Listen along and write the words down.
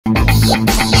Oh.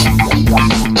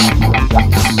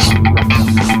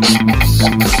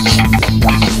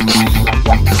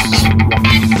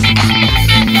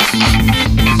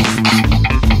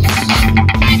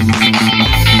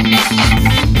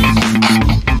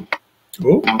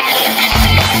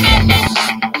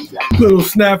 Little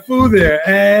snafu there.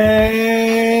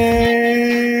 And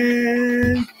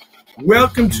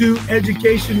welcome to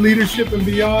Education, Leadership, and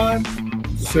Beyond,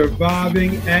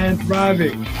 Surviving and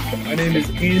Thriving. My name is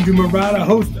Andrew Murata,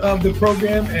 host of the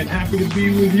program, and happy to be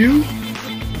with you.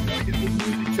 Gotta get this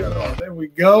music shut off. There we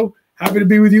go. Happy to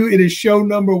be with you. It is show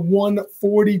number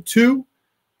 142.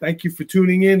 Thank you for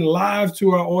tuning in live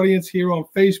to our audience here on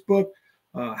Facebook.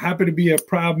 Happy to be a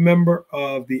proud member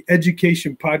of the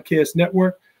Education Podcast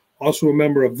Network, also a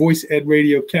member of Voice Ed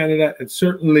Radio Canada, and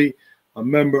certainly a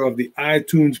member of the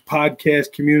iTunes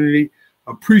podcast community.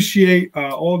 Appreciate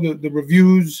all the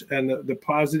reviews and the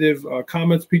positive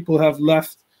comments people have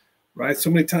left, right? So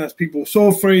many times people are so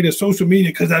afraid of social media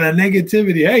because of the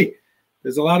negativity. Hey,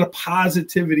 there's a lot of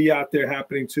positivity out there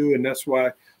happening too, and that's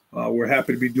why we're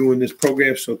happy to be doing this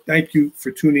program. So thank you for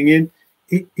tuning in.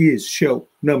 It is show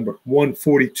number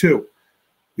 142.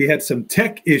 We had some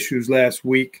tech issues last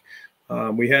week.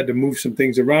 We had to move some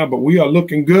things around, but we are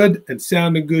looking good and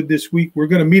sounding good this week. We're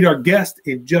going to meet our guest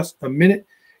in just a minute.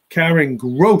 Karen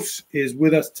Gross is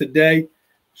with us today.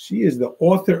 She is the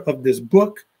author of this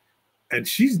book, and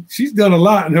she's done a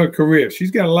lot in her career.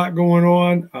 She's got a lot going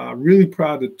on. Really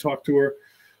proud to talk to her.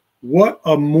 What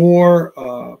a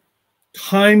more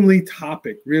timely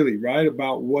topic, really, right,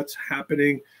 about what's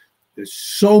happening. There's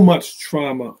so much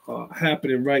trauma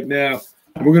happening right now.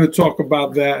 We're going to talk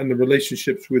about that and the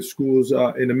relationships with schools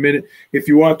in a minute. If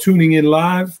you are tuning in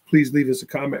live, please leave us a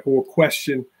comment or a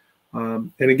question.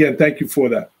 And again, thank you for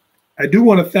that. I do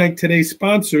want to thank today's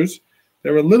sponsors.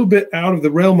 They're a little bit out of the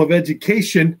realm of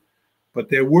education, but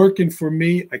they're working for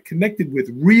me. I connected with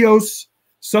Rios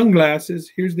Sunglasses.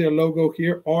 Here's their logo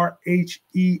here,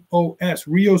 R-H-E-O-S,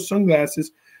 Rios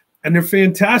Sunglasses, and they're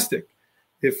fantastic.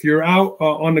 If you're out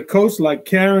on the coast like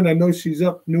Karen, I know she's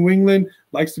up New England,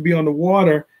 likes to be on the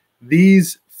water,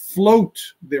 these float.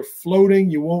 They're floating.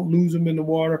 You won't lose them in the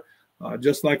water,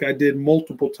 just like I did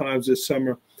multiple times this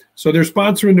summer. So they're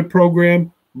sponsoring the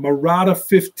program.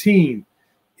 Murata15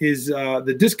 is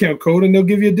the discount code, and they'll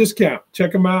give you a discount.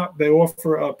 Check them out. They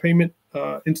offer payment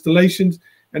installations,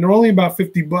 and they're only about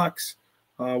 $50,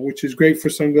 which is great for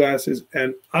sunglasses,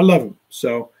 and I love them.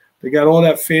 So they got all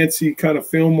that fancy kind of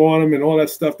film on them and all that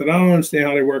stuff that I don't understand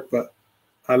how they work, but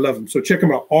I love them. So check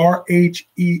them out,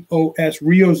 R-H-E-O-S,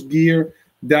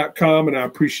 riosgear.com, and I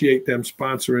appreciate them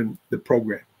sponsoring the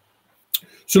program.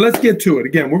 So let's get to it.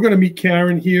 Again, we're going to meet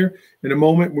Karen here in a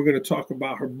moment. We're going to talk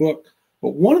about her book. But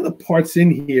one of the parts in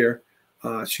here,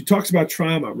 she talks about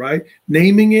trauma, right?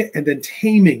 Naming it and then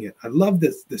taming it. I love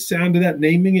this, the sound of that,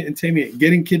 naming it and taming it,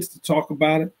 getting kids to talk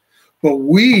about it. But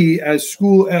we as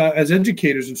as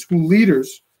educators and school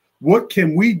leaders, what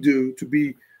can we do to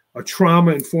be a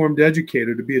trauma-informed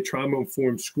educator, to be a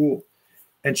trauma-informed school?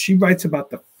 And she writes about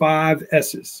the 5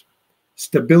 S's: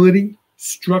 stability,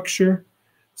 structure,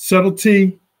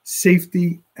 subtlety,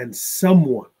 safety, and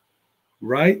someone,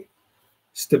 right?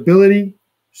 Stability,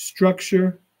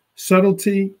 structure,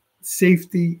 subtlety,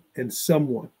 safety, and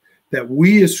someone. That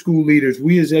we as school leaders,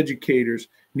 we as educators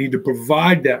need to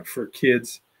provide that for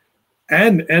kids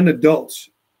and adults,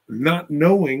 not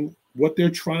knowing what their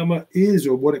trauma is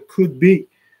or what it could be.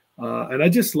 And I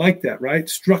just like that, right?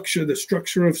 Structure, the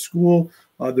structure of school,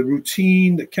 the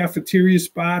routine, the cafeteria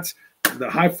spots, the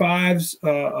high fives,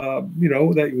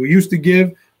 that we used to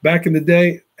give back in the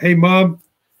day. Hey, Mom,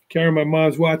 Karen, my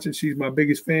mom's watching. She's my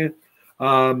biggest fan.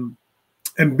 And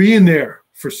being there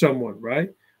for someone,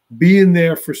 right? Being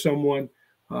there for someone.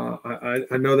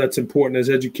 I know that's important as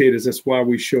educators. That's why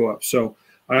we show up. So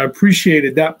I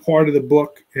appreciated that part of the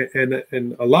book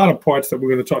and a lot of parts that we're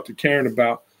going to talk to Karen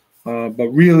about. But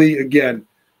really, again,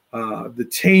 the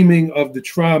taming of the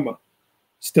trauma,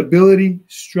 stability,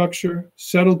 structure,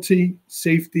 subtlety,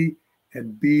 safety,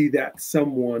 and be that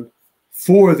someone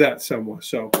for that someone.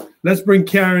 So let's bring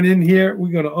Karen in here.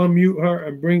 We're going to unmute her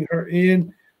and bring her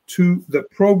in to the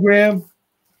program.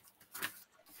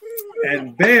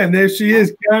 And bam, there she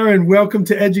is. Karen, welcome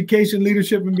to Education,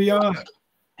 Leadership, and Beyond.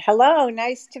 Hello,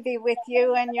 nice to be with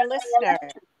you and your listener.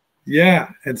 Yeah,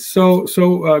 and so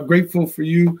grateful for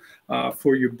you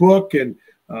for your book and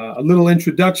a little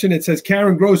introduction. It says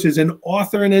Karen Gross is an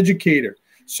author and educator,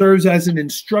 serves as an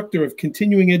instructor of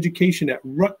continuing education at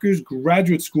Rutgers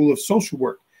Graduate School of Social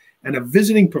Work, and a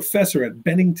visiting professor at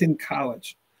Bennington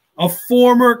College, a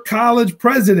former college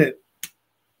president.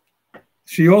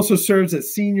 She also serves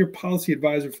as Senior Policy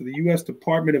Advisor for the U.S.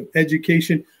 Department of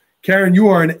Education. Karen, you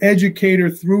are an educator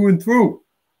through and through.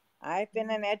 I've been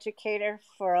an educator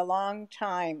for a long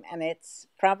time, and it's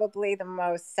probably the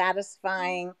most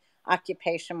satisfying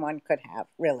occupation one could have,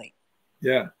 really.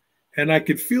 Yeah. And I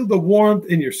could feel the warmth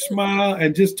in your smile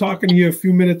and just talking to you a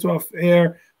few minutes off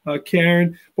air,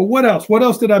 Karen. But what else? What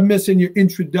else did I miss in your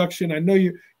introduction? I know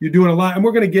you're doing a lot, and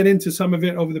we're going to get into some of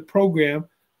it over the program.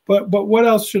 But what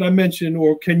else should I mention,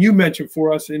 or can you mention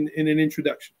for us in an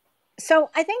introduction? So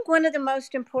I think one of the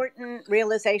most important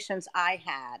realizations I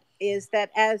had is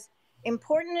that as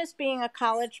important as being a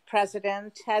college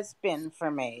president has been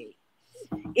for me,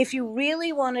 if you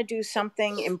really want to do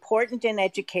something important in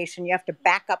education, you have to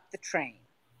back up the train.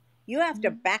 You have to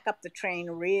back up the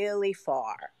train really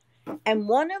far. And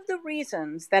one of the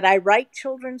reasons that I write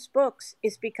children's books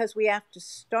is because we have to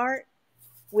start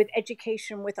with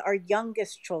education with our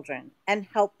youngest children and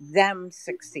help them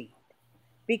succeed.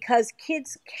 Because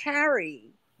kids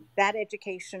carry that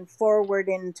education forward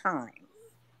in time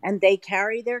and they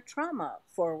carry their trauma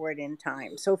forward in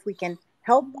time. So if we can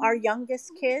help our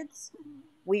youngest kids,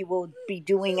 we will be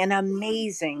doing an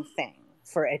amazing thing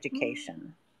for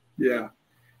education. Yeah.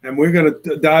 And we're going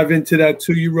to dive into that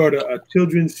too. You wrote a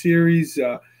children's series,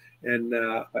 the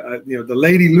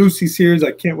Lady Lucy series.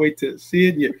 I can't wait to see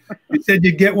it. You said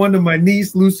you get one to my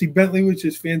niece, Lucy Bentley, which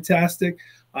is fantastic.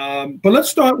 But let's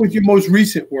start with your most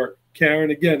recent work,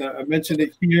 Karen. Again, I mentioned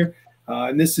it here,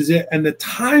 and this is it. And the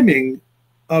timing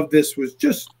of this was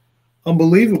just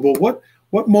unbelievable.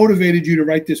 What motivated you to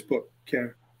write this book,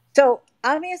 Karen? So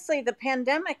obviously the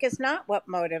pandemic is not what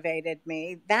motivated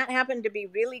me. That happened to be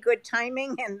really good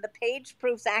timing, and the page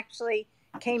proofs actually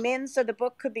came in so the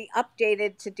book could be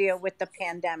updated to deal with the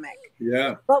pandemic.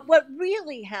 Yeah. But what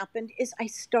really happened is I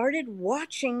started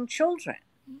watching children.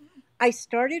 I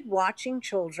started watching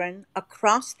children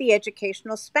across the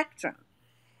educational spectrum.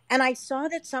 And I saw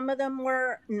that some of them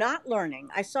were not learning.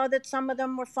 I saw that some of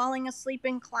them were falling asleep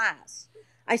in class.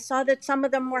 I saw that some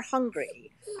of them were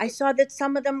hungry. I saw that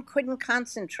some of them couldn't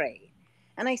concentrate.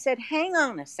 And I said, hang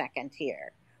on a second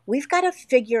here. We've got to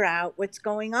figure out what's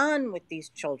going on with these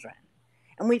children.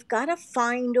 And we've got to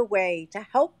find a way to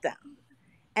help them.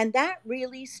 And that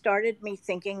really started me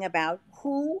thinking about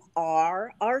who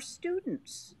are our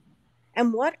students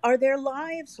and what are their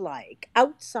lives like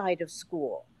outside of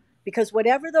school. Because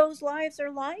whatever those lives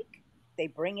are like, they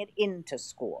bring it into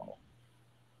school.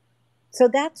 So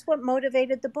that's what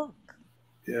motivated the book.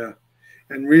 Yeah.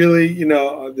 And really,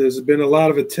 there's been a lot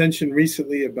of attention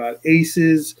recently about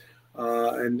ACEs,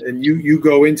 and you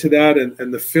go into that,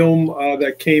 and the film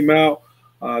that came out,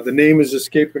 the name is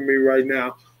escaping me right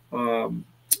now,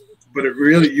 but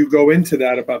you go into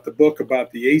that about the book,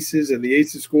 about the ACEs and the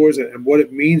ACEs scores and what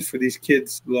it means for these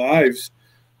kids' lives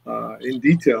in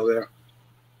detail there.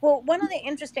 Well, one of the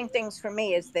interesting things for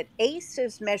me is that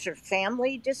ACEs measure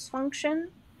family dysfunction.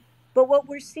 But what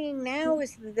we're seeing now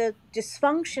is the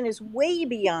dysfunction is way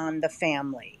beyond the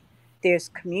family. There's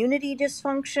community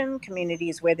dysfunction,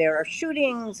 communities where there are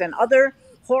shootings and other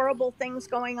horrible things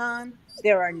going on.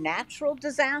 There are natural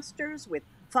disasters with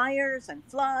fires and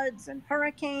floods and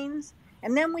hurricanes.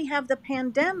 And then we have the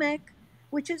pandemic,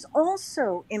 which is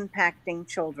also impacting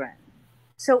children.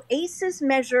 So ACEs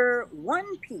measure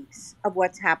one piece of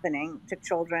what's happening to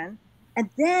children, and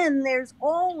then there's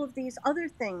all of these other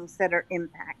things that are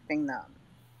impacting them.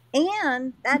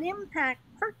 And that impact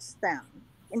hurts them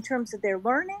in terms of their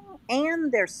learning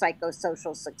and their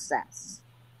psychosocial success.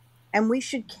 And we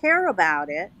should care about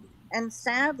it. And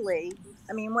sadly,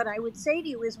 what I would say to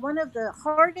you is one of the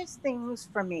hardest things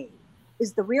for me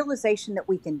is the realization that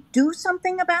we can do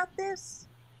something about this,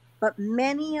 but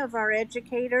many of our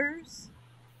educators,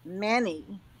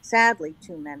 sadly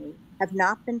too many, have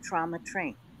not been trauma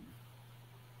trained.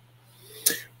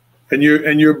 And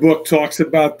your book talks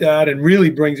about that and really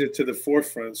brings it to the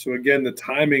forefront. So again, the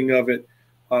timing of it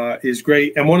is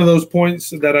great. And one of those points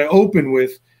that I open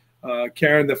with,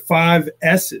 Karen, the 5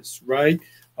 S's, right?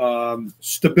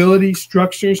 Stability,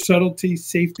 structure, subtlety,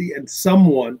 safety, and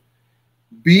someone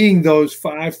being those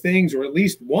 5 things, or at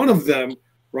least one of them,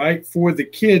 right, for the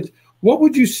kids. What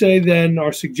would you say then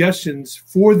are suggestions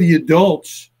for the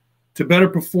adults to better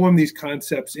perform these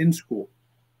concepts in school?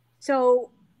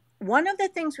 So one of the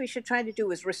things we should try to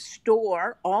do is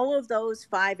restore all of those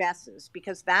 5 S's,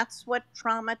 because that's what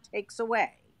trauma takes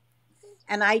away.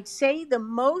 And I'd say the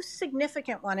most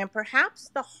significant one, and perhaps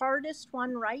the hardest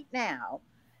one right now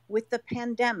with the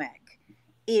pandemic,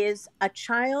 is a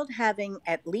child having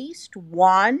at least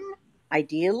one,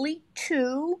 ideally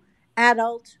 2,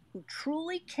 adults who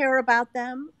truly care about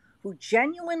them, who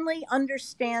genuinely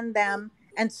understand them,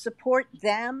 and support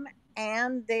them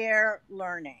and their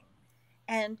learning.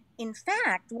 And in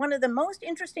fact, one of the most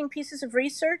interesting pieces of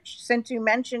research, since you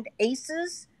mentioned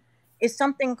ACEs, is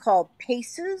something called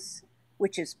PACEs,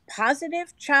 which is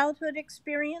positive childhood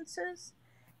experiences.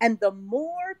 And the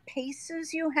more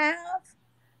PACEs you have,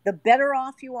 the better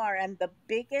off you are. And the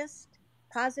biggest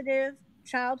positive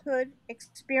childhood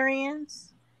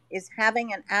experience is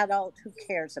having an adult who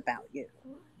cares about you.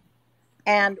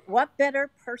 And what better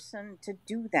person to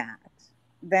do that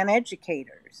than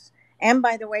educators? And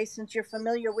by the way, since you're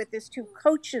familiar with this too,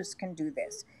 coaches can do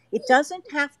this. It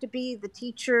doesn't have to be the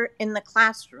teacher in the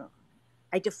classroom.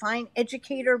 I define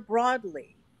educator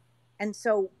broadly. And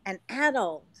so an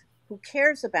adult who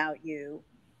cares about you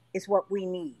is what we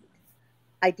need.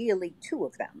 Ideally, two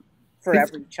of them for It's,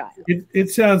 every child.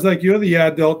 it sounds like you're the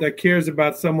adult that cares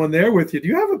about someone there with you. Do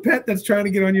you have a pet that's trying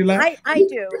to get on your lap? I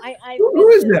do. Who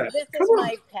is that? This Come is on.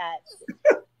 my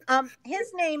pet.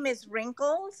 His name is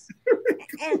Wrinkles,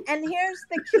 and here's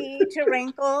the key to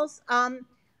Wrinkles.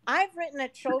 I've written a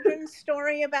children's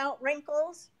story about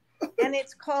Wrinkles, and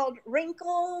it's called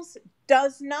Wrinkles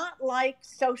Does Not Like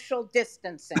Social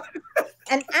Distancing.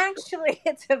 And actually,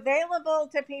 it's available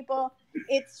to people.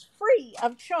 It's free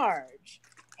of charge,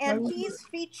 and he's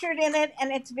featured in it,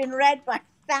 and it's been read by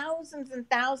thousands and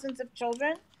thousands of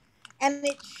children. And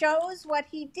it shows what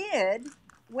he did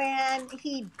when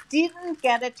he didn't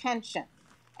get attention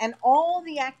and all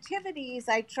the activities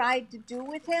I tried to do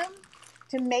with him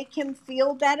to make him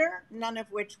feel better, none of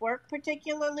which worked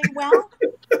particularly well.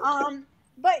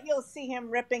 But you'll see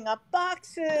him ripping up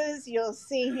boxes, you'll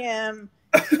see him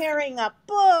tearing up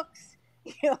books,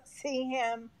 you'll see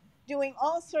him doing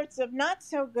all sorts of not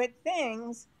so good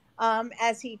things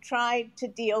as he tried to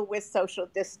deal with social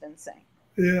distancing.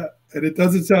 Yeah, and it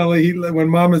doesn't sound like when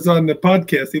Mom is on the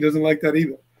podcast, he doesn't like that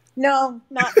either. No,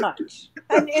 not much.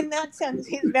 And in that sense,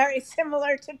 he's very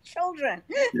similar to children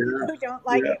who don't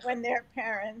like it when their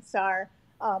parents are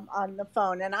on the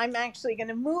phone. And I'm actually going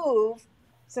to move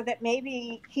so that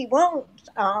maybe he won't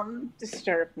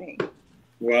disturb me.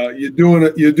 Well, you're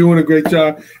doing a great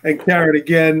job. And Karen,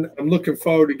 again, I'm looking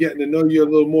forward to getting to know you a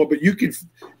little more. But you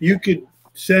could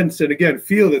sense and again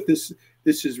feel that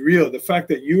this is real. The fact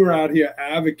that you are out here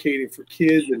advocating for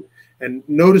kids and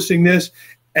noticing this,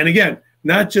 and again,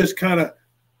 not just kind of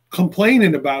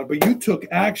complaining about it, but you took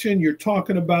action. You're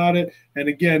talking about it, and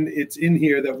again, it's in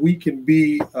here that we can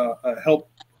be a help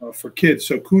for kids.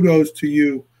 So kudos to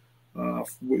you,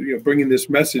 for, bringing this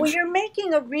message. Well, you're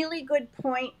making a really good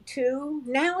point too.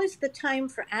 Now is the time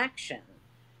for action,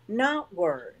 not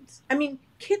words. I mean,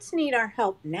 kids need our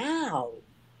help now.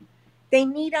 They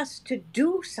need us to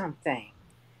do something.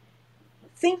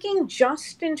 Thinking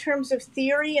just in terms of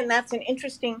theory, and that's an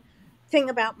interesting thing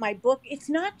about my book, it's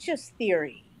not just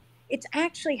theory. It's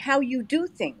actually how you do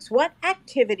things. What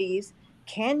activities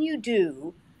can you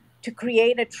do to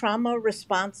create a trauma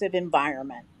responsive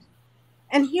environment?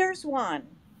 And here's one,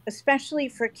 especially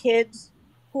for kids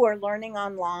who are learning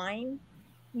online.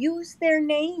 Use their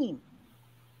name.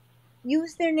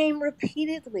 Use their name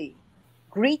repeatedly.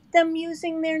 Greet them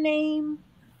using their name.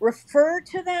 Refer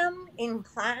to them in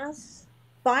class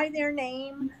by their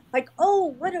name. Like,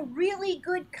 oh, what a really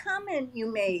good comment you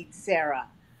made, Sarah.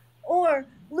 Or,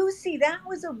 Lucy, that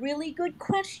was a really good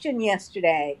question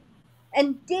yesterday.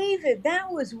 And David,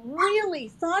 that was really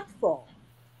thoughtful,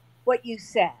 what you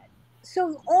said.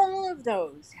 So all of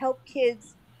those help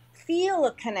kids feel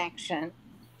a connection,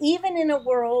 even in a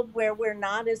world where we're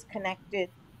not as connected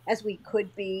as we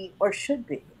could be or should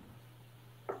be.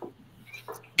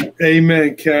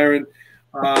 Amen, Karen.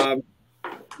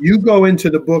 You go into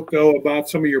the book, though, about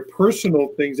some of your personal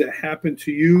things that happened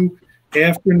to you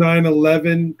after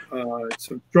 9/11,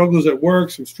 some struggles at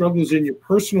work, some struggles in your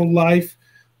personal life.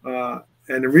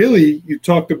 And really, you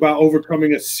talked about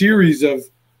overcoming a series of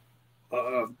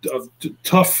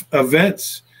tough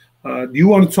events. Do you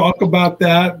want to talk about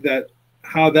that,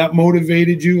 how that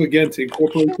motivated you, again, to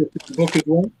incorporate this in the book as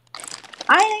well?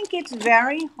 I think it's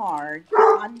very hard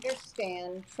to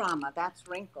understand trauma. That's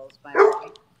Wrinkles, by the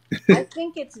way. I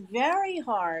think it's very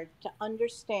hard to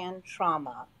understand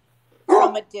trauma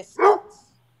from a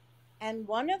distance. And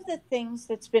one of the things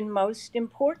that's been most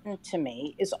important to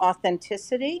me is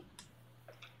authenticity.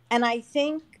 And I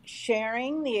think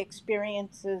sharing the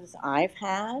experiences I've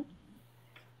had,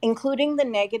 including the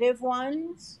negative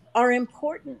ones, are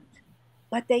important.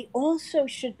 But they also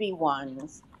should be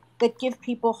ones that give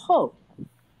people hope.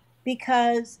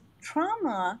 Because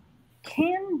trauma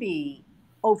can be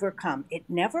overcome. It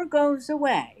never goes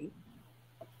away.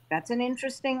 That's an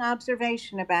interesting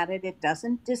observation about it. It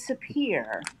doesn't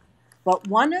disappear. But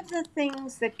one of the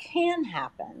things that can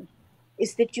happen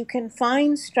is that you can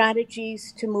find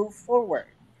strategies to move forward.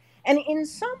 And in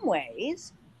some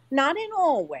ways, not in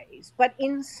all ways, but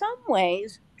in some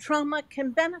ways, trauma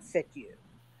can benefit you.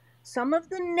 Some of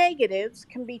the negatives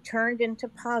can be turned into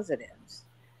positives.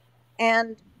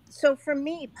 And so for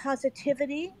me,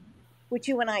 positivity, which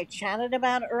you and I chatted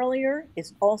about earlier,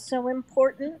 is also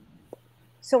important.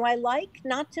 So I like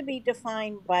not to be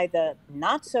defined by the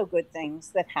not so good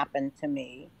things that happened to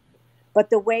me, but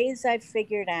the ways I've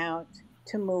figured out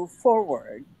to move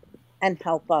forward and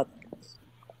help others.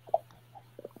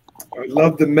 I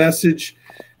love the message.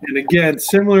 And again,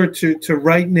 similar to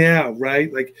right now,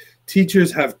 right? Like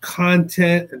teachers have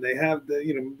content and they have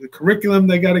the curriculum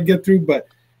they got to get through, but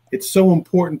it's so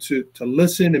important to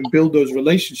listen and build those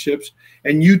relationships.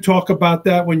 And you talk about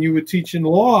that when you were teaching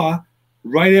law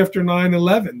right after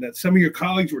 9/11, that some of your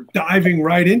colleagues were diving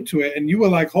right into it. And you were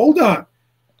like, hold on,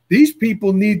 these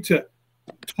people need to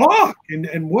talk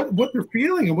and what they're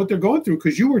feeling and what they're going through.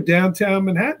 Because you were downtown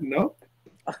Manhattan, no?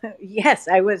 Yes,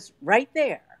 I was right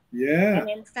there. Yeah. And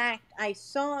in fact, I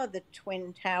saw the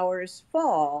Twin Towers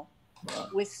fall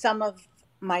with some of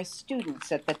my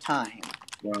students at the time.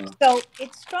 Wow. So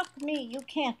it struck me, you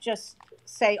can't just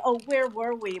say, oh, where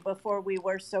were we before we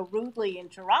were so rudely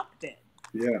interrupted?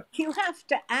 Yeah. You have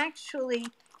to actually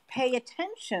pay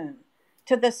attention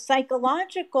to the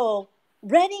psychological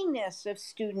readiness of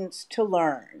students to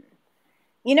learn.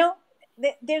 You know,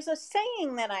 there's a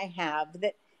saying that I have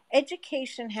that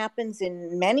education happens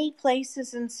in many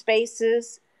places and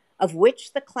spaces, of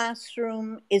which the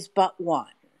classroom is but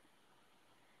one.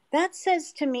 That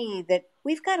says to me that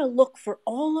we've got to look for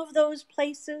all of those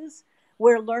places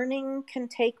where learning can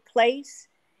take place.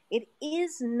 It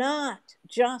is not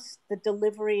just the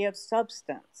delivery of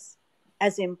substance,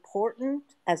 as important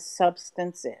as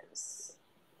substance is.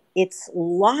 It's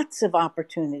lots of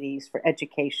opportunities for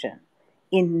education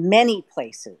in many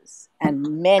places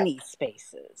and many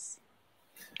spaces.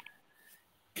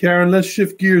 Karen, let's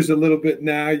shift gears a little bit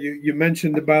now. You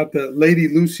mentioned about the Lady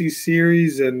Lucy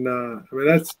series, and I mean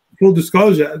that's full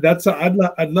disclosure.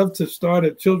 I'd love to start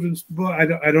a children's book.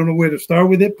 I don't know where to start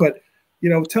with it, but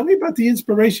tell me about the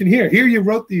inspiration here. Here you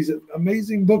wrote these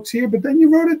amazing books here, but then you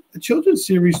wrote a children's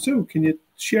series too. Can you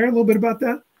share a little bit about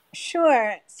that?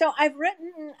 Sure. So I've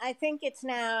written, I think it's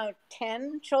now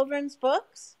 10 children's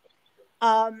books,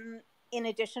 in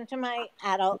addition to my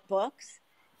adult books.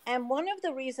 And one of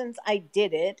the reasons I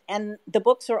did it, and the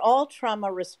books are all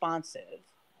trauma responsive,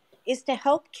 is to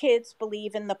help kids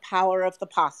believe in the power of the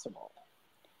possible.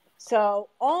 So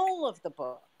all of the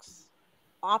books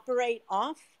operate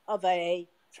off of a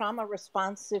trauma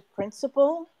responsive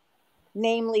principle,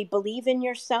 namely believe in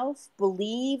yourself,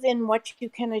 believe in what you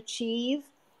can achieve,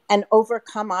 and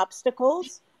overcome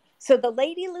obstacles. So the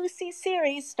Lady Lucy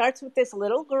series starts with this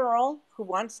little girl who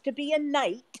wants to be a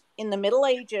knight in the Middle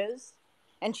Ages.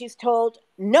 And she's told,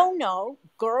 no,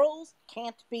 girls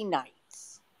can't be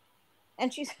knights.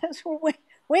 And she says, well,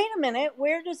 wait a minute,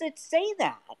 where does it say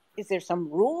that? Is there some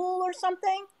rule or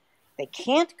something? They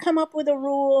can't come up with a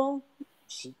rule.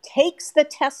 She takes the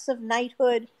tests of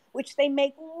knighthood, which they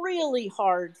make really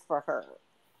hard for her.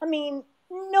 I mean,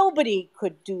 nobody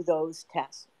could do those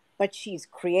tests, but she's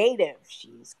creative,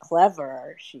 she's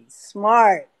clever, she's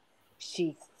smart,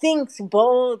 she thinks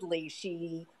boldly,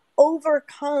 she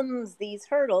overcomes these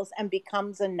hurdles and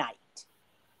becomes a knight.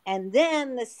 And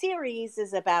then the series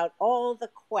is about all the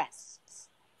quests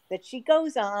that she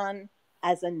goes on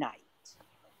as a knight.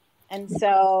 And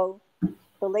so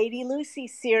the Lady Lucy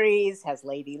series has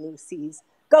Lady Lucy's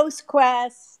Ghost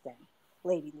Quest and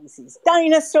Lady Lucy's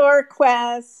Dinosaur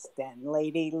Quest and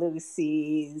Lady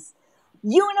Lucy's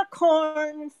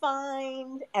Unicorn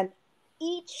Find. And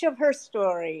each of her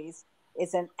stories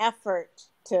is an effort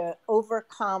to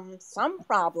overcome some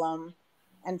problem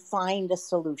and find a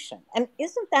solution. And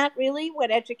isn't that really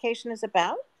what education is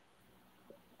about?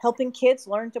 Helping kids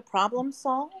learn to problem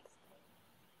solve,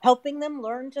 helping them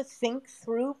learn to think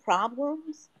through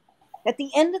problems. At the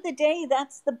end of the day,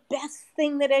 that's the best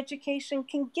thing that education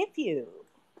can give you.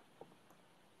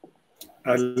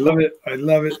 I love it. I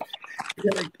love it.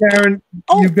 Karen,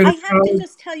 you've been I have to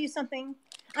just tell you something.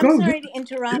 I'm sorry to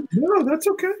interrupt. No, that's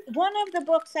okay. One of the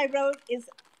books I wrote is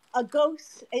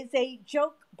a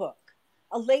joke book,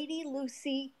 a Lady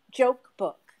Lucy joke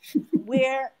book,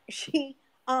 where she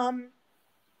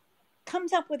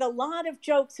comes up with a lot of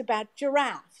jokes about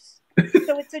giraffes.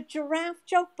 So it's a giraffe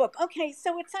joke book. Okay,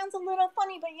 so it sounds a little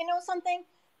funny, but you know something?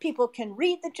 People can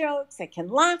read the jokes, they can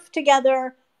laugh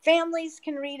together, families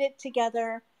can read it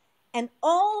together, and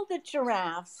all the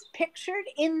giraffes pictured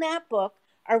in that book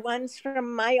are ones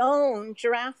from my own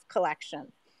giraffe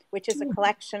collection. which is a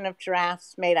collection of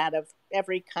giraffes made out of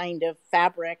every kind of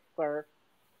fabric or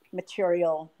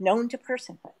material known to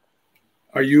personhood.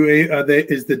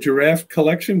 Is the giraffe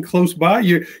collection close by?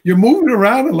 You're moving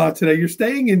around a lot today. You're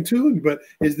staying in tune, but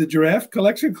is the giraffe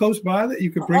collection close by that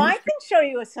you could bring? Oh, I can show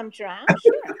you some giraffes.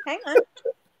 Sure. Hang on.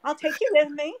 I'll take you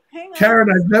with me. Hang on. Karen,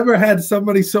 I've never had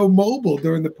somebody so mobile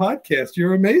during the podcast.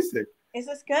 You're amazing. Is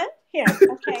this good? Here.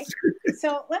 Okay.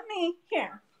 So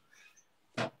here.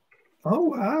 Oh,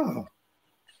 wow.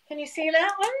 Can you see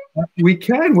that one? We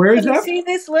can. Where is that? Can you see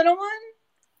this little one?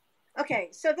 Okay.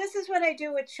 So this is what I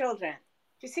do with children.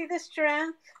 Do you see this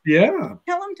giraffe? Yeah.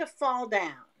 Tell him to fall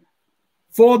down.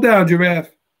 Fall down, giraffe.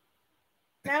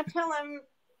 Now tell him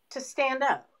to stand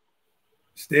up.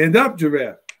 Stand up,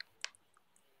 giraffe.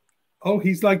 Oh,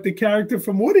 he's like the character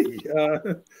from Woody.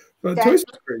 Toy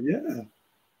Story, yeah.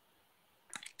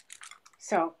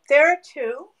 So there are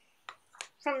two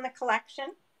from the collection.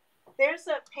 There's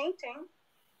a painting.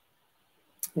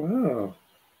 Wow.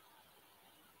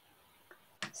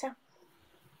 So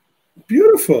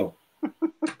beautiful.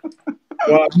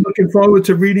 Well, I'm looking forward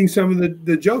to reading some of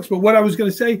the jokes. But what I was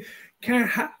going to say, Karen,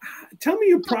 tell me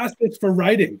your process for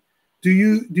writing. Do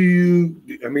you?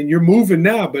 I mean, you're moving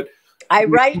now, but I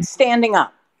write standing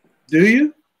up. Do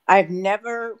you? I've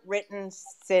never written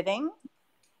sitting.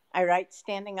 I write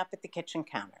standing up at the kitchen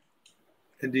counter.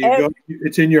 And do you go?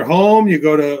 It's in your home. You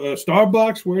go to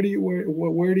Starbucks. Where do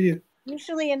you?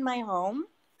 Usually in my home.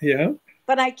 Yeah.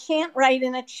 But I can't write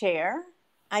in a chair.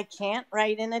 I can't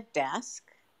write in a desk.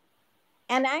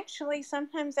 And actually,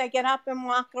 sometimes I get up and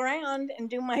walk around and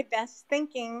do my best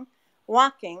thinking,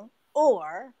 walking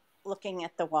or looking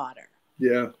at the water.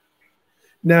 Yeah.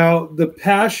 Now, the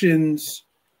passions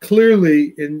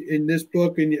clearly in this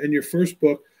book and your first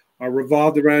book are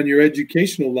revolved around your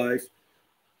educational life.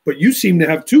 But you seem to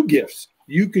have two gifts.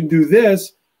 You can do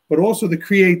this, but also the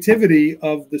creativity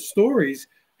of the stories.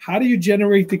 How do you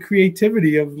generate the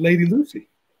creativity of Lady Lucy?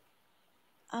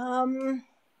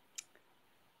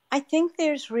 I think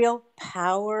there's real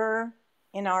power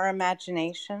in our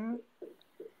imagination.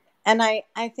 And I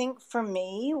think for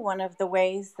me, one of the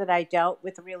ways that I dealt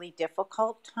with really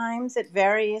difficult times at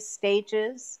various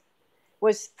stages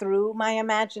was through my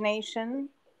imagination.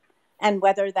 And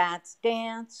whether that's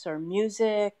dance or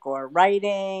music or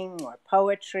writing or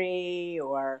poetry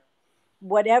or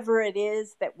whatever it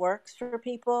is that works for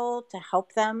people to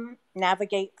help them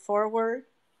navigate forward.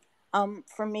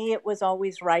 For me, it was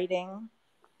always writing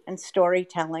and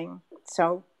storytelling.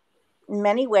 So in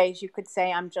many ways, you could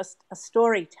say I'm just a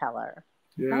storyteller.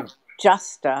 Yeah.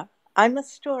 I'm a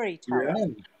storyteller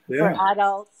for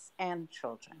adults and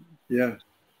children. Yeah.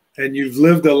 And you've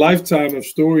lived a lifetime of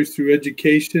stories through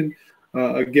education.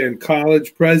 Again,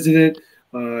 college president.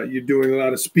 You're doing a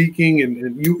lot of speaking,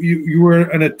 and you were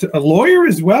a lawyer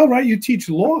as well, right? You teach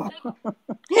law.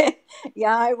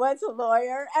 Yeah, I was a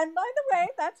lawyer. And by the way,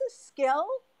 that's a skill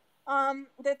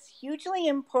that's hugely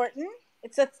important.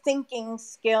 It's a thinking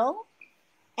skill.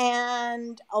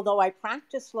 And although I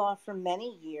practiced law for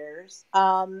many years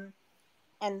and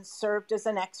served as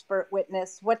an expert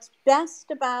witness, what's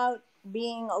best about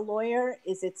being a lawyer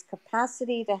is its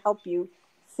capacity to help you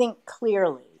think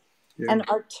clearly and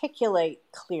articulate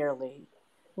clearly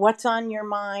what's on your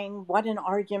mind, what an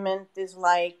argument is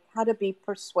like, how to be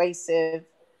persuasive.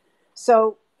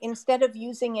 So instead of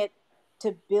using it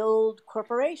to build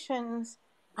corporations,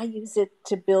 I use it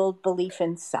to build belief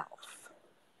in self.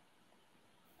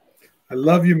 I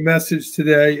love your message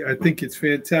today. I think it's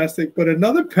fantastic. But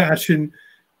another passion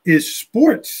is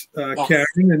sports,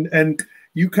 Karen. And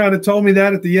you kind of told me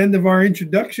that at the end of our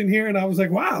introduction here. And I was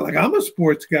like, wow, like I'm a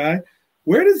sports guy.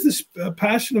 Where does this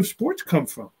passion of sports come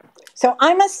from? So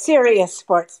I'm a serious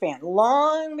sports fan,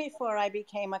 long before I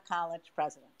became a college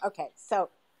president. Okay, so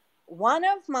one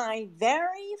of my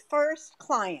very first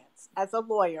clients as a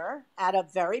lawyer at a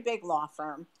very big law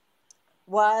firm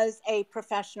was a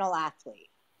professional athlete.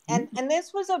 And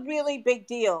this was a really big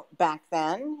deal back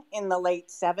then in the late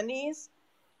 70s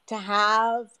to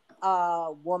have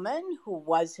a woman who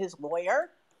was his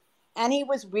lawyer. And he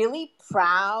was really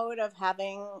proud of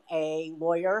having a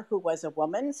lawyer who was a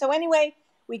woman. So anyway,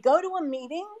 we go to a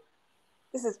meeting.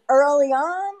 This is early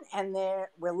on, and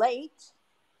we're late.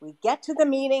 We get to the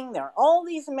meeting. There are all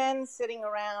these men sitting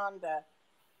around a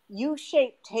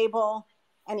U-shaped table.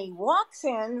 And he walks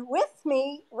in with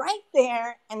me right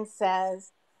there and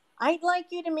says, I'd like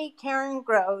you to meet Karen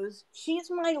Groves. She's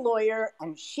my lawyer,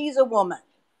 and she's a woman.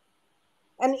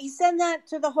 And he said that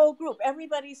to the whole group.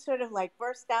 Everybody sort of like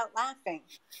burst out laughing.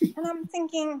 And I'm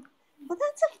thinking, well,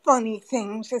 that's a funny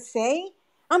thing to say.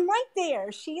 I'm right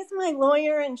there. She is my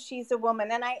lawyer and she's a woman.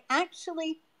 And I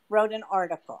actually wrote an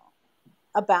article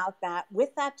about that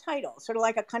with that title, sort of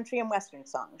like a country and western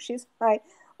song. She's my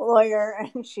lawyer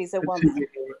and she's a woman.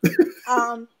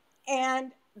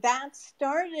 And that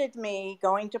started me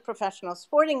going to professional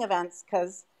sporting events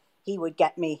because he would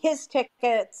get me his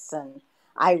tickets and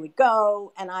I would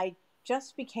go. And I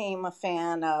just became a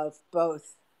fan of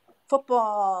both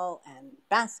football and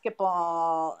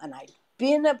basketball. And I'd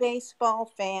been a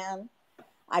baseball fan.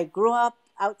 I grew up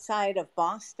outside of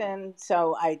Boston,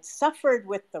 so I'd suffered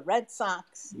with the Red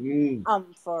Sox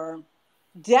for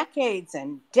decades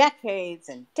and decades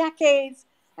and decades.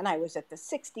 And I was at the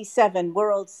 67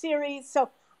 World Series. So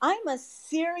I'm a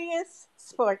serious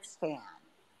sports fan.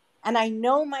 And I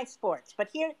know my sports. But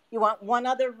here, you want one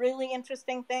other really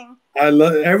interesting thing? I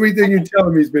love everything you're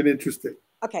telling me has been interesting.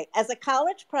 Okay. As a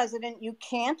college president, you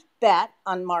can't bet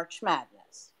on March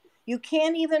Madness. You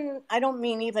can't even, I don't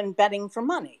mean even betting for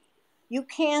money. You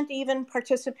can't even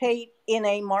participate in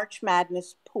a March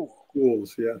Madness pool.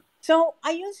 Pools, yeah. So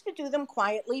I used to do them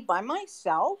quietly by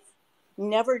myself,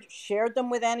 never shared them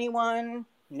with anyone,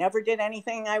 never did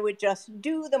anything. I would just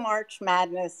do the March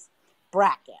Madness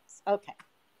brackets. Okay.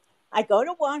 I go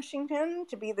to Washington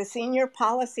to be the senior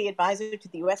policy advisor to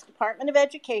the U.S. Department of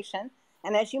Education.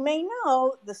 And as you may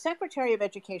know, the Secretary of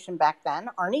Education back then,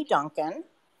 Arne Duncan,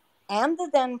 and the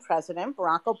then president,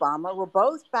 Barack Obama, were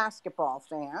both basketball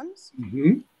fans,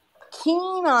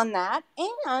 keen on that.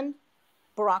 And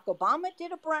Barack Obama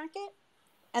did a bracket,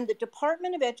 and the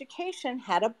Department of Education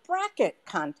had a bracket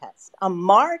contest, a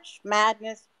March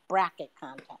Madness bracket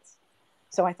contest.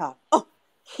 So I thought, oh,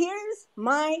 here's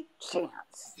my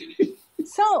chance.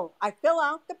 So I fill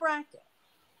out the bracket.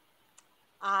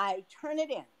 I turn it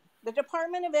in. The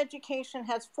Department of Education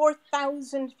has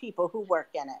 4,000 people who work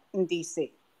in it in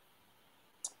D.C.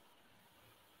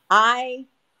 I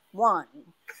won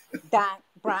that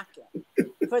bracket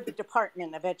for the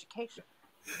Department of Education.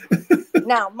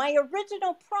 Now, my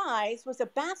original prize was a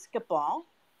basketball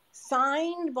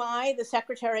signed by the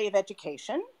Secretary of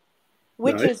Education,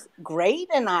 which is great,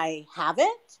 and I have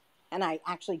it. And I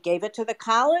actually gave it to the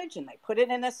college, and they put it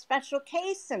in a special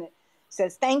case, and it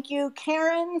says, "Thank you,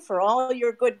 Karen, for all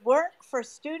your good work for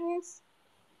students."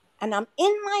 And I'm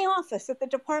in my office at the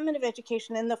Department of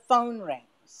Education, and the phone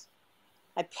rings.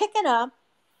 I pick it up,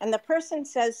 and the person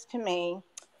says to me,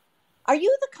 "Are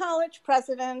you the college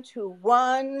president who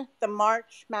won the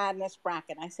March Madness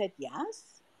bracket?" I said,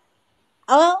 "Yes."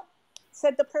 "Oh,"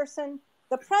 said the person,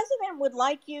 "the president would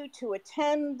like you to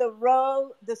attend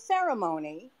the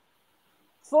ceremony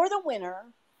for the winner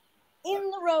in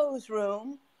the Rose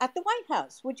Room at the White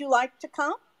House. Would you like to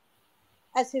come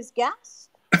as his guest?"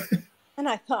 And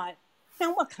I thought,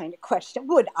 now what kind of question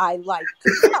would I like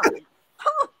to come?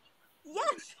 Oh,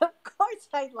 yes, of course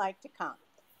I'd like to come.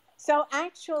 So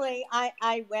actually,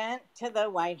 I went to the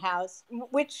White House,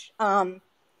 which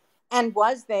and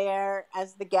was there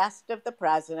as the guest of the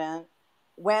president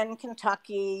when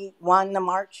Kentucky won the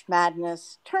March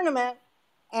Madness tournament,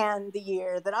 and the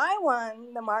year that I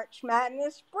won the March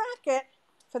Madness bracket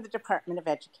for the Department of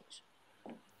Education.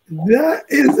 That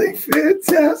is a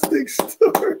fantastic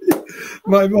story.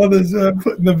 My mother's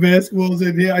putting the basketballs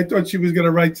in here. I thought she was going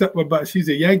to write something about, she's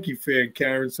a Yankee fan,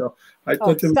 Karen, so I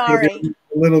thought there was going to be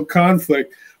a little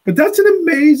conflict. But that's an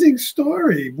amazing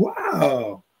story.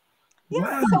 Wow. Yeah,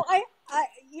 wow.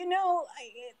 So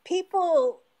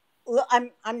people,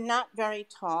 I'm not very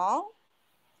tall.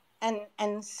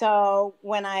 And so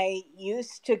when I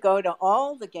used to go to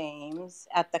all the games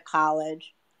at the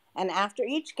college, and after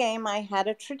each game, I had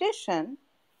a tradition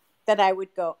that I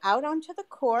would go out onto the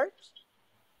court,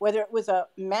 whether it was a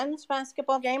men's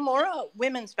basketball game or a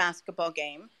women's basketball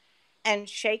game, and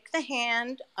shake the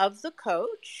hand of the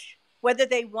coach, whether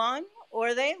they won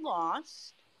or they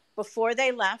lost, before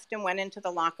they left and went into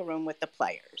the locker room with the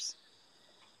players.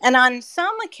 And on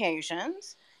some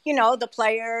occasions, the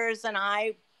players and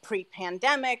I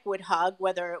pre-pandemic would hug,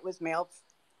 whether it was male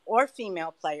or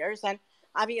female players. And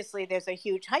obviously there's a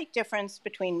huge height difference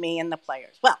between me and the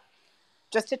players. Well,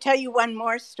 just to tell you one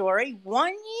more story,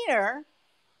 one year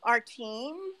our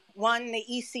team won the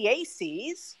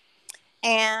ECACs,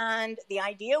 and the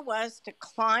idea was to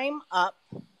climb up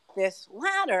this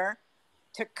ladder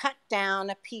to cut down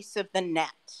a piece of the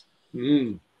net.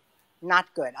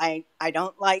 Not good. I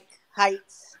don't like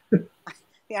heights.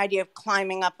 The idea of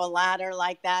climbing up a ladder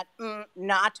like that,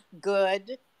 not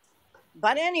good.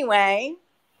 But anyway,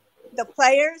 the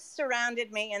players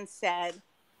surrounded me and said,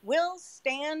 "We'll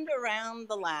stand around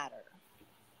the ladder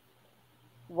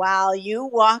while you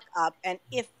walk up, and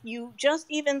if you just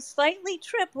even slightly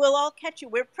trip, we'll all catch you.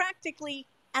 We're practically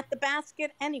at the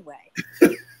basket anyway."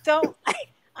 So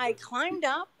I climbed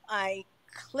up, I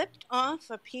clipped off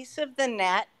a piece of the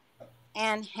net,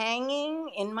 and hanging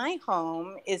in my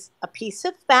home is a piece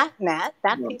of that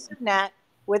piece of net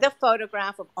with a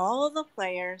photograph of all the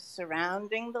players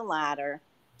surrounding the ladder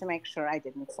to make sure I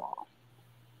didn't fall.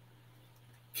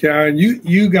 Karen,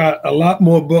 you got a lot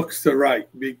more books to write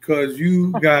because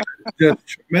you got just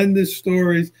tremendous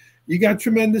stories. You got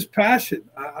tremendous passion.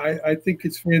 I think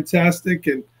it's fantastic,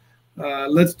 and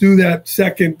let's do that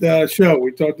second show.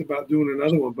 We talked about doing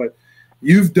another one, but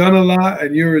you've done a lot,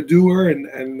 and you're a doer,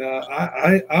 and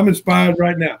I'm inspired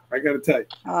right now. I got to tell you.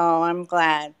 Oh, I'm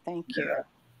glad. Thank you. Yeah.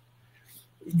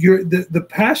 The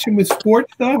passion with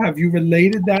sports, though, have you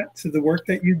related that to the work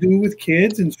that you do with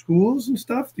kids in schools and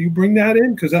stuff? Do you bring that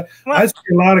in? Because I see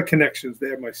a lot of connections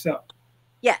there myself.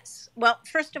 Yes. Well,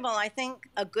 first of all, I think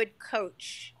a good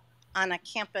coach on a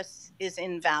campus is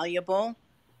invaluable.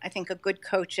 I think a good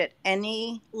coach at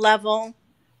any level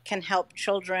can help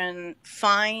children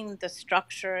find the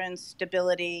structure and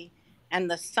stability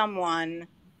and the someone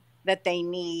that they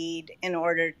need in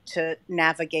order to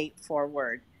navigate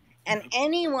forward. And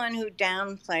anyone who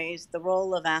downplays the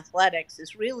role of athletics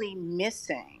is really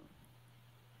missing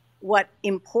what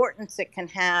importance it can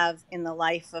have in the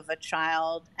life of a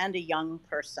child and a young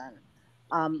person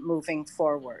moving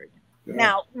forward. Yeah.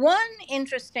 Now, one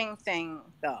interesting thing,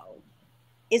 though,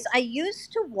 is I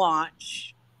used to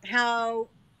watch how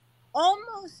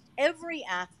almost every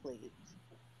athlete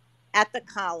at the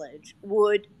college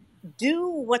would do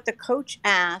what the coach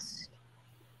asked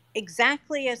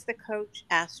exactly as the coach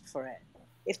asked for it.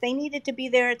 If they needed to be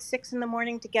there at 6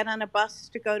 a.m. to get on a bus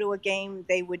to go to a game,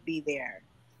 they would be there.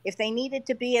 If they needed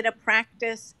to be at a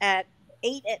practice at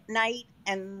 8 at night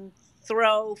and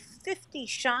throw 50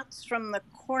 shots from the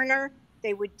corner,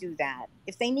 they would do that.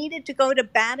 If they needed to go to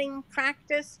batting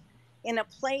practice in a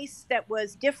place that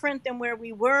was different than where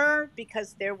we were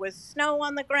because there was snow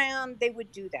on the ground, they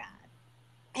would do that.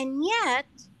 And yet,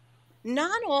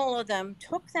 not all of them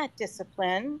took that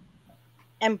discipline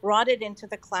and brought it into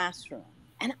the classroom.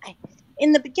 And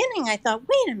in the beginning, I thought,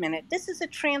 wait a minute, this is a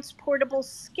transportable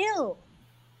skill.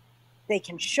 They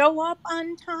can show up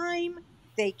on time.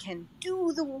 They can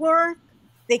do the work.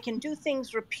 They can do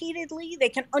things repeatedly. They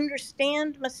can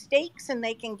understand mistakes and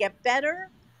they can get better.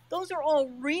 Those are all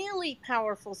really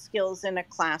powerful skills in a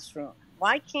classroom.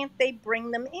 Why can't they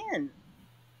bring them in?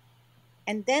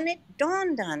 And then it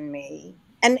dawned on me,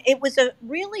 and it was a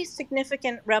really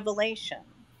significant revelation,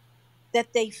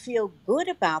 that they feel good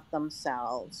about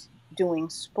themselves doing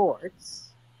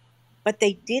sports, but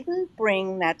they didn't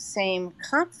bring that same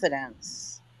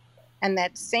confidence and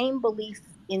that same belief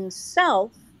in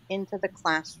self into the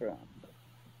classroom.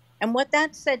 And what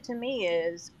that said to me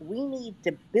is we need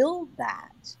to build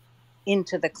that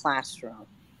into the classroom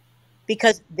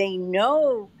because they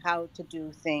know how to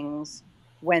do things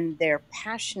when they're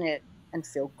passionate and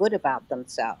feel good about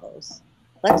themselves.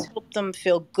 Let's help them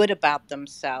feel good about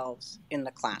themselves in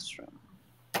the classroom.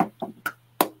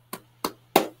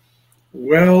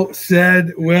 Well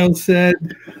said. Well said.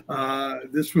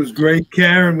 This was great,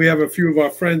 Karen. We have a few of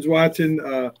our friends watching.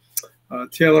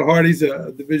 Taylor Hardy's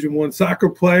a Division I soccer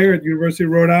player at University of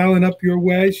Rhode Island up your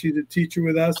way. She's a teacher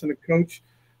with us and a coach,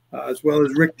 as well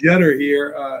as Rick Jetter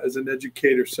here as an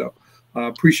educator. So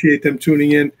appreciate them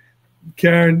tuning in.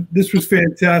 Karen, this was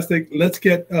fantastic. Let's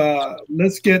get to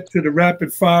the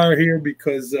rapid fire here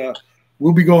because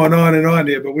we'll be going on and on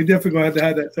here, but we definitely going to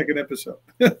have that second episode.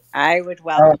 I would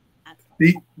welcome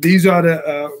these are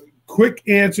the quick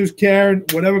answers, Karen,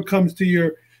 whatever comes to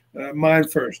your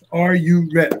mind first. Are you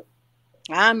ready?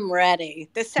 I'm ready.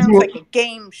 This sounds like a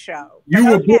game show. You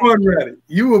were born ready.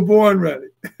 You were born ready.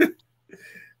 All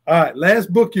right,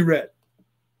 last book you read.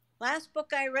 Last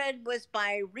book I read was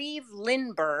by Reeve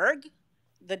Lindbergh,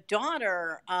 the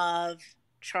daughter of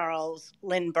Charles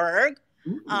Lindbergh,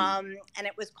 and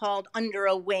it was called Under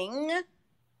a Wing,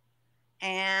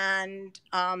 and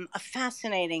a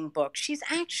fascinating book. She's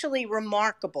actually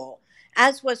remarkable,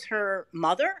 as was her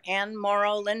mother, Anne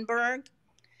Morrow Lindbergh,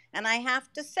 and I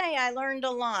have to say I learned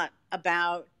a lot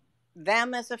about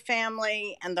them as a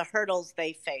family and the hurdles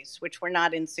they face, which were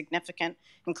not insignificant,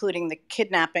 including the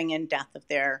kidnapping and death of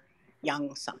their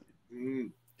young son.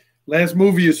 Last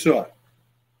movie you saw?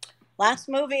 Last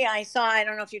movie I saw, I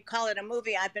don't know if you'd call it a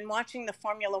movie. I've been watching the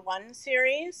Formula One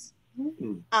series.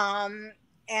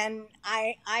 And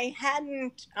I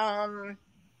hadn't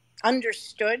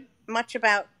understood much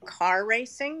about car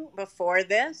racing before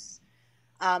this.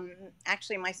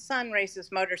 Actually, my son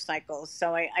races motorcycles,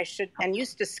 so I should, and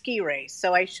used to ski race,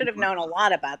 so I should have known a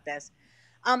lot about this.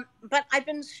 But I've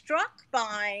been struck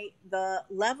by the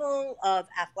level of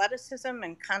athleticism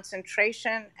and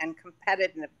concentration and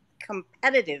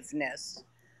competitiveness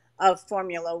of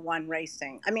Formula One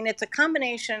racing. I mean, it's a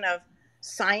combination of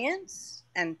science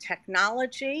and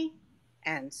technology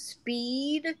and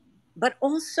speed, but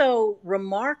also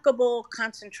remarkable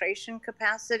concentration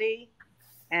capacity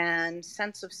and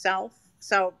sense of self.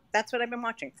 So that's what I've been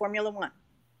watching, Formula One.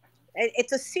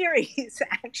 It's a series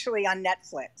actually on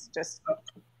Netflix. Just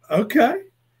Okay.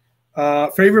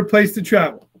 Favorite place to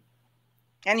travel?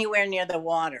 anywhere near the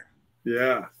water.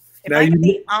 Yeah. If Now I could you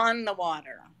be on the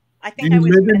water, I do think you I was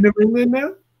live in meant. New England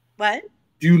now? What?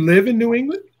 Do you live in New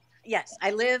England? Yes, I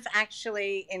live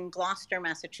actually in Gloucester,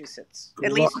 Massachusetts,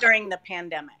 at least Gloucester. during the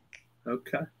pandemic.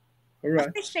 Okay. All A right.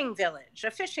 fishing village,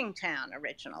 a fishing town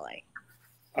originally.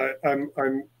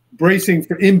 I'm bracing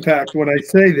for impact when I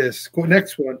say this.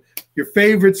 Next one. Your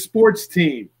favorite sports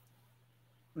team?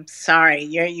 I'm sorry,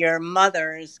 your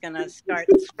mother is gonna start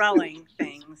throwing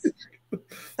things.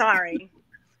 Sorry,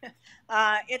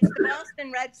 it's the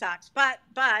Boston Red Sox, but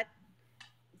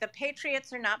the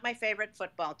Patriots are not my favorite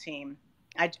football team.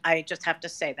 I just have to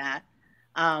say that.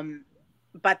 Um,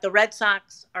 but the Red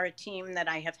Sox are a team that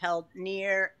I have held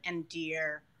near and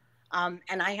dear.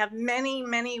 And I have many,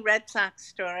 many Red Sox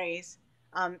stories,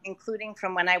 including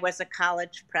from when I was a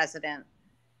college president,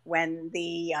 when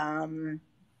the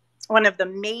one of the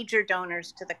major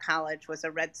donors to the college was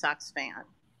a Red Sox fan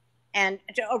and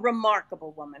a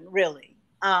remarkable woman, really.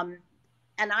 And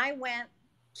I went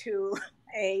to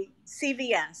a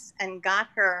CVS and got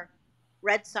her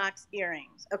Red Sox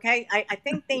earrings. Okay, I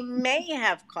think they may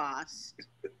have cost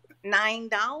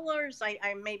 $9.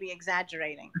 I may be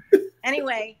exaggerating.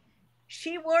 Anyway,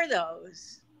 she wore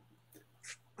those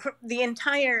the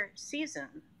entire season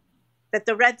that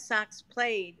the Red Sox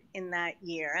played in that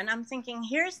year. And I'm thinking,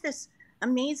 here's this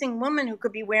amazing woman who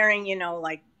could be wearing,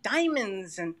 like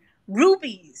diamonds and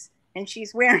rubies, and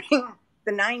she's wearing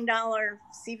the $9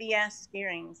 CVS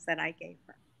earrings that I gave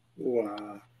her.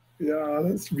 Wow. Yeah,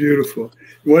 that's beautiful.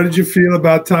 What did you feel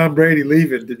about Tom Brady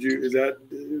leaving? Is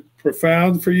that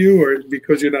profound for you, or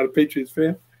because you're not a Patriots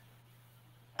fan?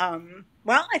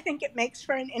 Well, I think it makes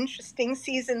for an interesting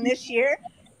season this year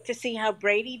to see how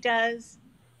Brady does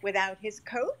without his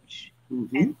coach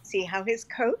Mm-hmm. and see how his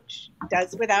coach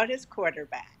does without his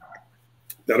quarterback.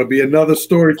 That'll be another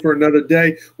story for another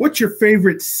day. What's your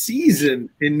favorite season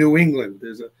in New England?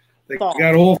 They Fall.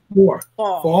 got all four.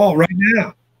 Fall. Fall right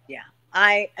now. Yeah.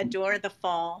 I adore the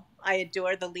fall. I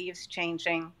adore the leaves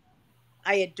changing.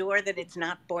 I adore that it's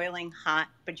not boiling hot,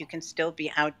 but you can still be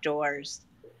outdoors.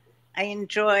 I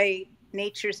enjoy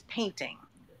nature's painting,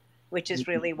 which is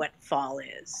really what fall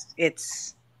is.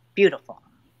 It's beautiful.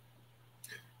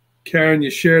 Karen, you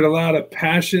shared a lot of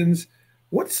passions.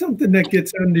 What's something that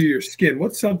gets under your skin?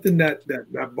 What's something that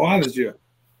bothers you?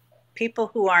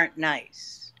 People who aren't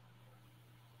nice.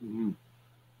 Mm-hmm.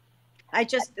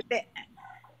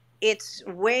 It's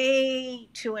way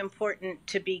too important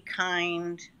to be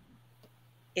kind.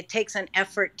 It takes an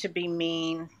effort to be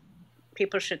mean.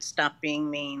 People should stop being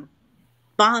mean.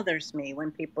 Bothers me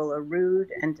when people are rude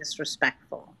and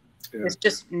disrespectful. Yeah. There's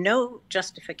just no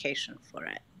justification for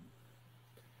it.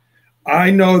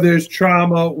 I know there's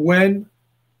trauma when,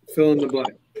 fill in the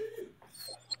blank.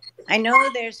 I know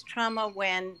there's trauma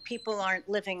when people aren't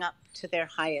living up to their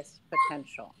highest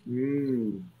potential.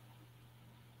 Mm.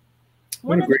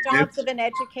 One of the jobs of an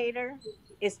educator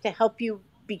is to help you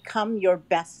become your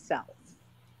best self.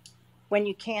 When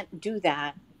you can't do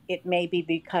that, it may be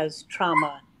because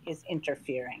trauma is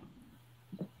interfering.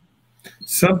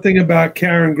 Something about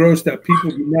Karen Gross that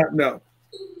people do not know.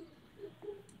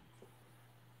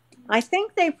 I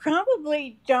think they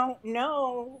probably don't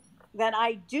know that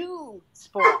I do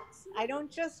sports. I don't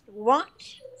just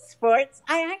watch sports,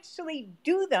 I actually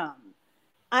do them.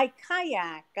 I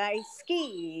kayak, I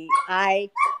ski, I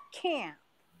camp,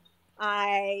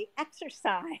 I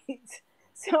exercise.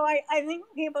 So I think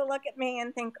people look at me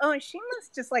and think, oh, she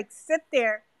must just like sit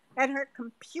there at her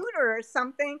computer or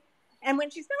something. And when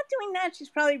she's not doing that, she's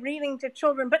probably reading to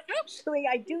children. But actually,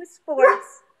 I do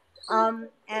sports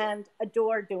and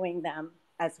adore doing them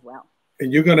as well.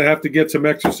 And you're going to have to get some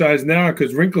exercise now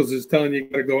because Wrinkles is telling you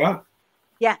got to go out.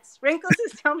 Yes, Wrinkles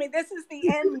is telling me this is the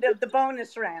end of the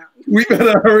bonus round. We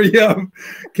better hurry up.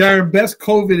 Karen, best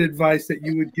COVID advice that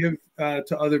you would give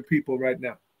to other people right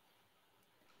now?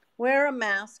 Wear a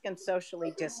mask and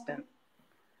socially distant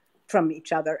from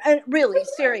each other. And really,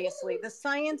 seriously, the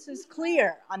science is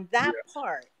clear on that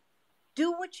part.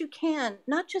 Do what you can,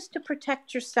 not just to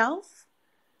protect yourself,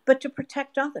 but to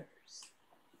protect others.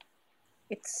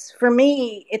 For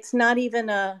me, it's not even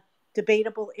a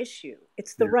debatable issue.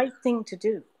 It's the right thing to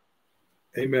do.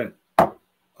 Amen.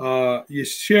 You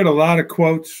shared a lot of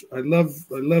quotes. I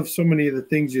love so many of the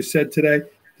things you said today.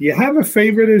 Do you have a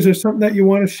favorite? Is there something that you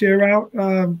want to share out?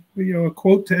 A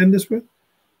quote to end this with?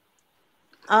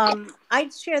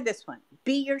 I'd share this one.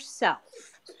 Be yourself.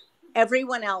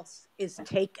 Everyone else is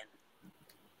taken.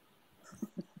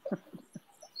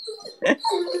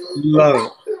 Love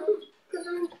it.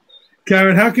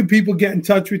 Karen, how can people get in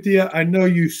touch with you? I know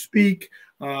you speak.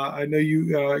 I know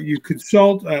you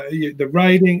consult the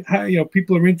writing. How,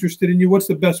 people are interested in you. What's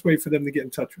the best way for them to get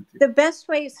in touch with you? The best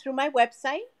way is through my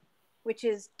website, which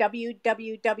is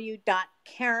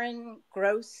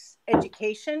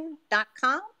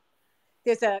www.karengrosseducation.com.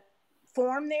 There's a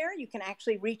form there. You can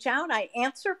actually reach out. I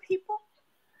answer people.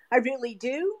 I really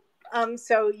do.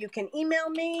 So you can email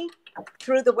me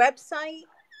through the website.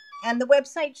 And the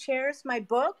website shares my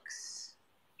books.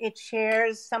 It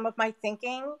shares some of my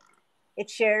thinking. It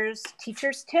shares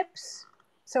teachers' tips.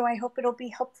 So I hope it'll be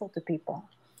helpful to people.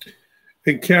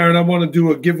 And Karen, I want to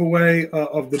do a giveaway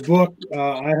of the book.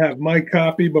 I have my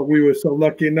copy, but we were so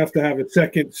lucky enough to have a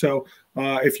second. So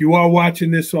if you are watching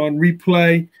this on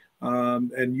replay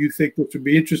and you think this would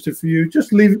be interesting for you,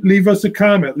 just leave us a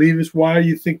comment. Leave us why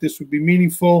you think this would be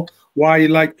meaningful, why you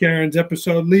like Karen's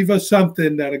episode. Leave us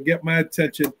something that'll get my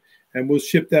attention, and we'll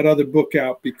ship that other book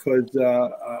out because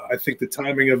I think the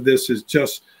timing of this is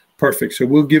just perfect. So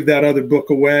we'll give that other book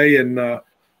away. And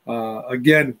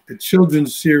again, the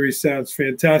children's series sounds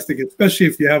fantastic, especially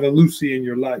if you have a Lucy in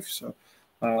your life. So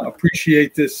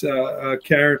appreciate this,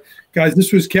 Karen. Guys,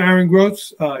 this was Karen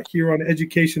Gross here on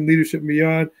Education, Leadership, and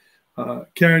Beyond.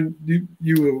 Karen,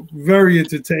 you were very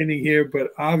entertaining here,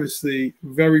 but obviously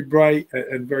very bright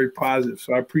and very positive.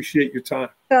 So I appreciate your time.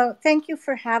 So thank you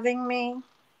for having me.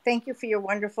 Thank you for your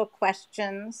wonderful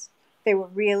questions. They were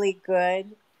really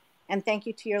good. And thank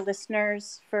you to your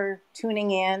listeners for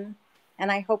tuning in.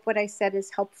 And I hope what I said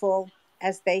is helpful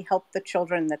as they help the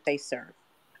children that they serve.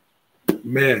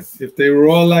 Man, if they were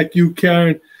all like you,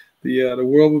 Karen, the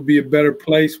world would be a better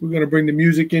place. We're going to bring the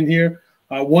music in here.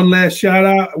 One last shout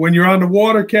out. When you're on the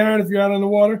water, Karen, if you're out on the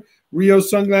water, Rio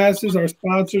Sunglasses, our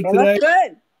sponsor today. Look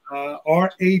good.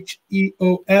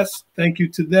 RHEOS. Thank you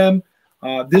to them.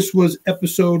 This was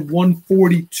episode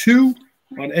 142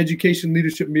 on Education,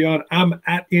 Leadership, and Beyond. I'm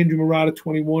at Andrew Murata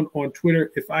 21 on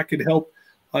Twitter. If I could help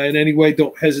in any way,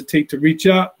 don't hesitate to reach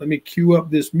out. Let me cue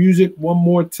up this music one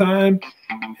more time,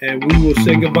 and we will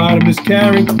say goodbye to Miss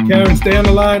Karen. Karen, stay on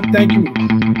the line. Thank you.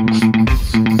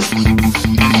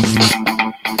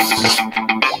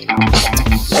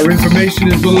 Our information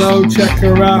is below. Check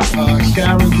her out.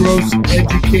 Karen Gross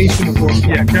Education,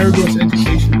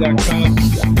 KarenGrossEducation.com.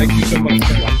 Thank you so much,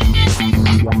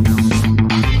 Karen.